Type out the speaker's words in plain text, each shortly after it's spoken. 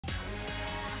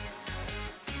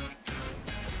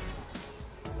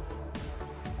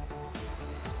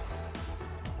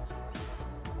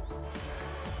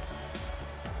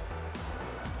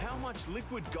much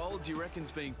liquid gold do you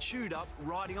reckon's being chewed up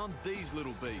riding on these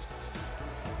little beasts?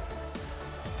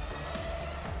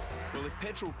 Well, if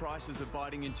petrol prices are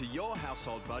biting into your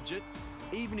household budget,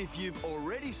 even if you've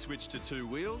already switched to two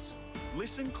wheels,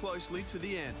 listen closely to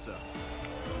the answer.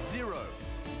 Zero,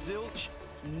 zilch,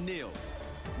 nil.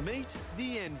 Meet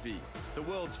the Envy, the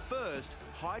world's first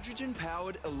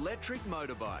hydrogen-powered electric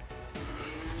motorbike.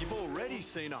 You've already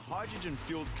seen a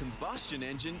hydrogen-fueled combustion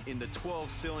engine in the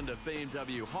 12-cylinder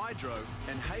BMW Hydro,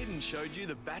 and Hayden showed you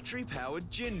the battery-powered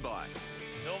Gin bike.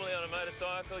 Normally on a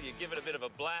motorcycle, you give it a bit of a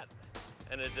blat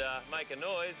and it'd make a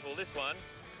noise. Well, this one...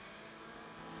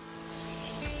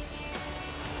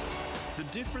 The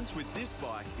difference with this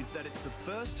bike is that it's the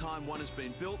first time one has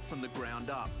been built from the ground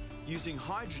up, using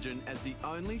hydrogen as the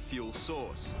only fuel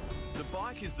source. The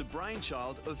bike is the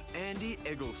brainchild of Andy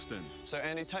Eggleston. So,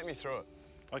 Andy, take me through it.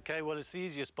 OK, well, it's the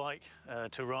easiest bike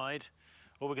to ride.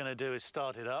 All we're going to do is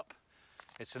start it up.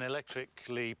 It's an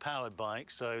electrically powered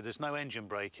bike, so there's no engine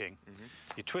braking.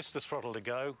 You twist the throttle to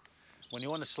go. When you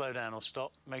want to slow down or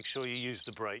stop, make sure you use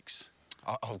the brakes.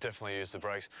 I'll definitely use the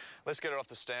brakes. Let's get it off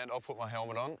the stand. I'll put my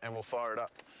helmet on and we'll fire it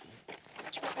up.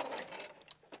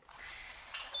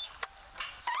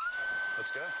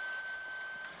 Let's go.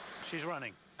 She's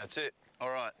running. That's it. All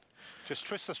right. Just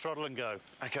twist the throttle and go.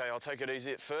 OK, I'll take it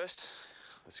easy at first.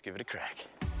 Let's give it a crack.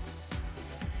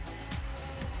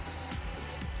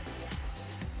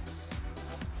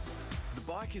 The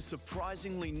bike is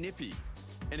surprisingly nippy.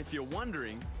 And if you're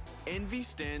wondering, Envy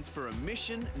stands for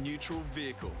emission-neutral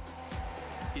vehicle.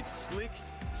 It's slick,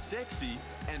 sexy,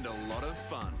 and a lot of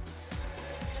fun.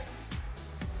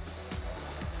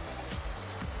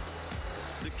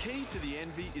 The key to the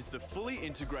Envy is the fully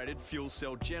integrated fuel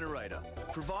cell generator,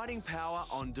 providing power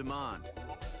on demand.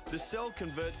 The cell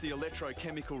converts the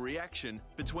electrochemical reaction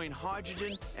between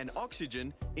hydrogen and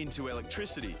oxygen into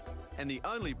electricity, and the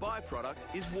only byproduct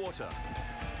is water.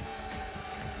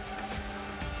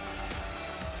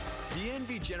 The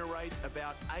Envy generates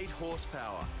about 8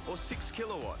 horsepower, or 6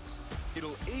 kilowatts.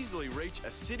 It'll easily reach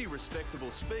a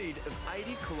city-respectable speed of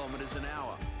 80 kilometres an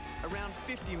hour, around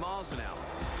 50 miles an hour.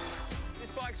 This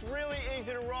bike's really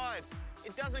easy to ride.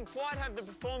 It doesn't quite have the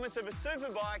performance of a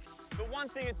superbike, but one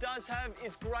thing it does have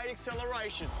is great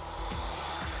acceleration.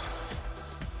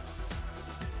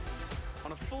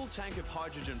 On a full tank of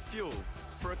hydrogen fuel,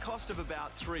 for a cost of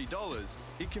about $3,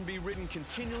 it can be ridden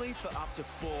continually for up to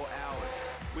 4 hours,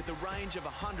 with a range of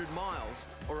 100 miles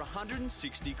or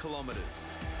 160 kilometres.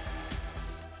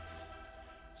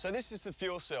 So this is the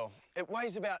fuel cell. It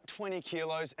weighs about 20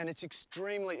 kilos and it's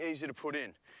extremely easy to put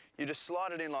in. You just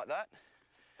slide it in like that.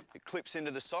 It clips into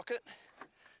the socket,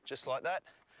 just like that.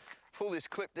 Pull this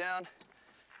clip down,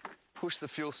 push the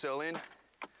fuel cell in,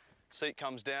 seat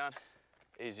comes down,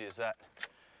 easy as that.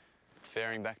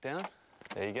 Fairing back down,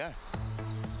 there you go.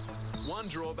 One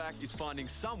drawback is finding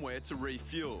somewhere to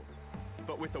refuel.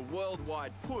 But with a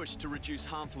worldwide push to reduce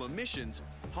harmful emissions,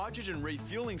 hydrogen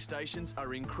refueling stations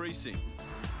are increasing.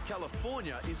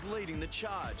 California is leading the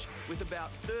charge, with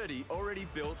about 30 already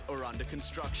built or under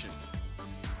construction.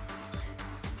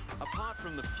 Apart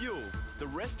from the fuel, the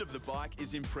rest of the bike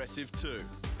is impressive too.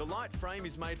 The light frame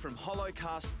is made from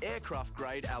hollow-cast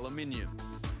aircraft-grade aluminium.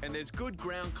 And there's good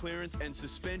ground clearance and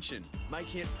suspension,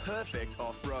 making it perfect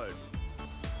off-road.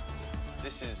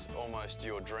 This is almost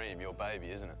your dream, your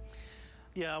baby, isn't it?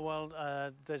 Yeah, well,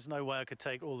 there's no way I could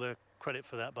take all the credit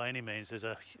for that by any means. There's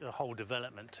a whole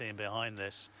development team behind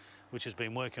this, which has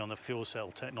been working on the fuel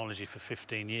cell technology for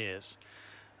 15 years.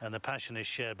 And the passion is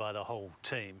shared by the whole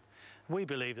team. We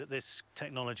believe that this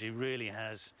technology really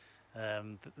has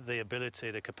the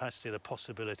ability, the capacity, the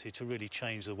possibility to really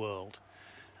change the world,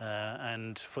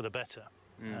 and for the better,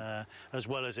 as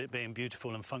well as it being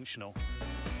beautiful and functional.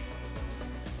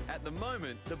 At the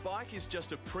moment, the bike is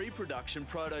just a pre-production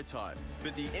prototype,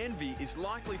 but the Envy is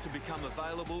likely to become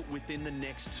available within the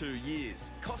next 2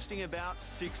 years, costing about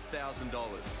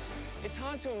 $6,000. It's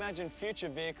hard to imagine future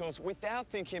vehicles without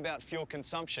thinking about fuel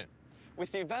consumption.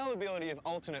 With the availability of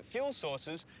alternate fuel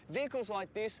sources, vehicles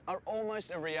like this are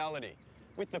almost a reality.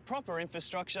 With the proper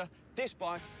infrastructure, this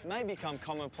bike may become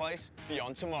commonplace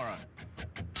beyond tomorrow.